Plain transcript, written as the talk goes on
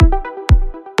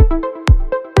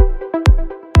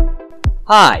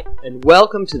Hi, and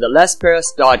welcome to the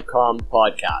LesParis.com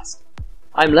podcast.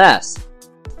 I'm Les.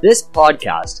 This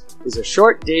podcast is a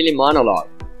short daily monologue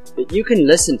that you can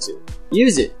listen to.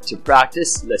 Use it to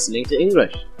practice listening to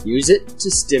English. Use it to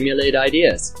stimulate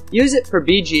ideas. Use it for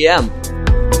BGM.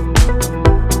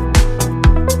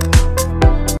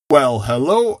 Well,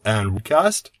 hello and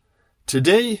cast.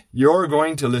 Today you're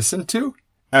going to listen to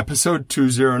episode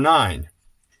 209.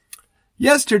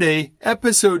 Yesterday,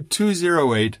 episode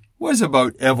 208 was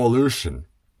about evolution.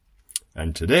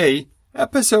 And today,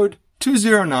 episode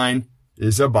 209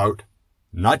 is about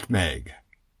nutmeg.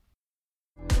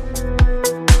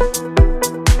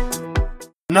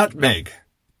 Nutmeg.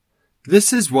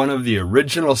 This is one of the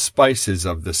original spices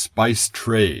of the spice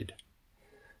trade.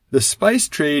 The spice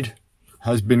trade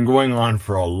has been going on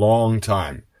for a long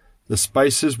time. The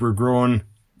spices were grown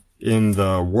in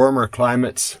the warmer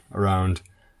climates around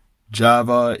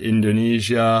Java,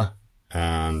 Indonesia,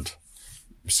 and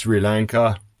Sri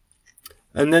Lanka.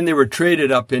 And then they were traded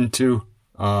up into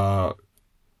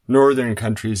northern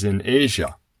countries in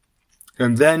Asia.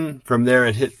 And then from there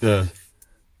it hit the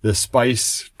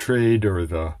spice trade or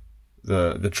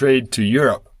the trade to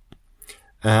Europe.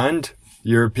 And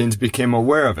Europeans became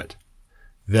aware of it.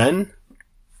 Then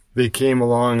they came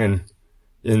along and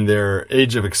in their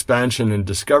age of expansion and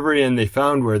discovery, and they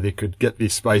found where they could get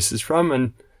these spices from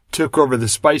and took over the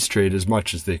spice trade as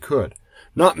much as they could.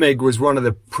 Nutmeg was one of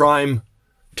the prime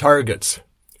targets.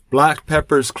 Black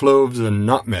peppers, cloves, and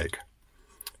nutmeg.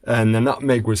 And the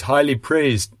nutmeg was highly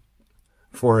praised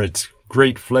for its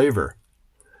great flavor.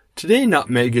 Today,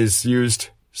 nutmeg is used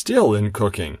still in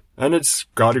cooking, and it's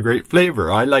got a great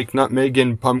flavor. I like nutmeg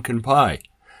in pumpkin pie,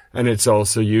 and it's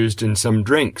also used in some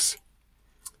drinks.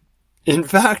 In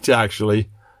fact, actually,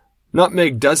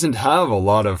 nutmeg doesn't have a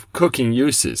lot of cooking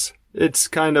uses. It's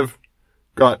kind of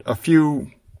got a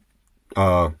few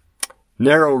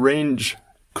narrow range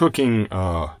cooking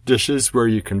dishes where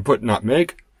you can put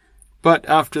nutmeg, but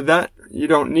after that you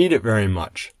don't need it very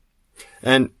much.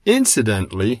 And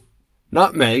incidentally,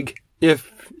 nutmeg,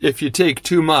 if you take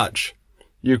too much,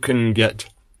 you can get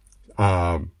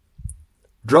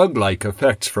drug-like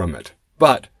effects from it.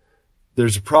 But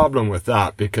there's a problem with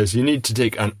that because you need to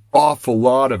take an awful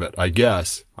lot of it, I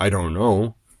guess. I don't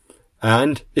know.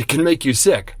 And it can make you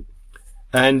sick.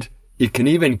 And it can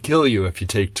even kill you if you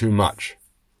take too much.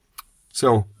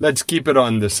 So let's keep it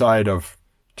on the side of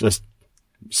just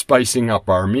spicing up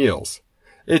our meals.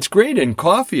 It's great in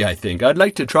coffee, I think. I'd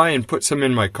like to try and put some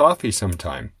in my coffee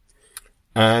sometime.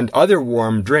 And other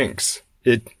warm drinks.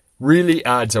 It really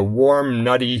adds a warm,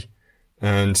 nutty,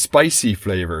 and spicy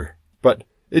flavor. But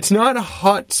it's not a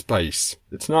hot spice.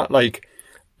 It's not like,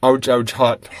 ouch, ouch,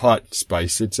 hot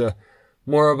spice. It's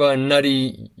more of a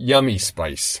nutty, yummy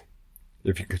spice,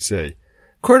 if you could say.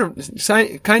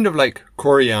 Kind of like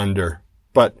coriander,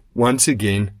 but once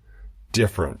again,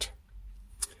 different.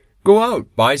 Go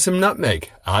out, buy some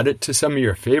nutmeg, add it to some of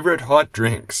your favorite hot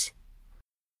drinks.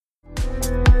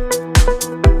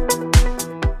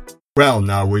 Well,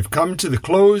 now we've come to the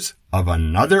close of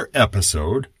another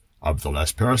episode of the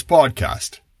Les Paris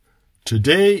podcast.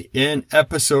 Today in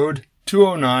episode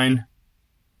 209,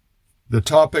 the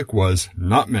topic was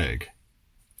nutmeg.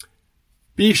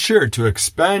 Be sure to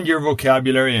expand your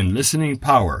vocabulary and listening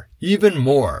power even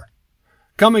more.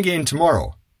 Come again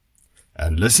tomorrow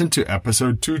and listen to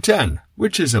episode 210,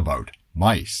 which is about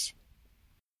mice.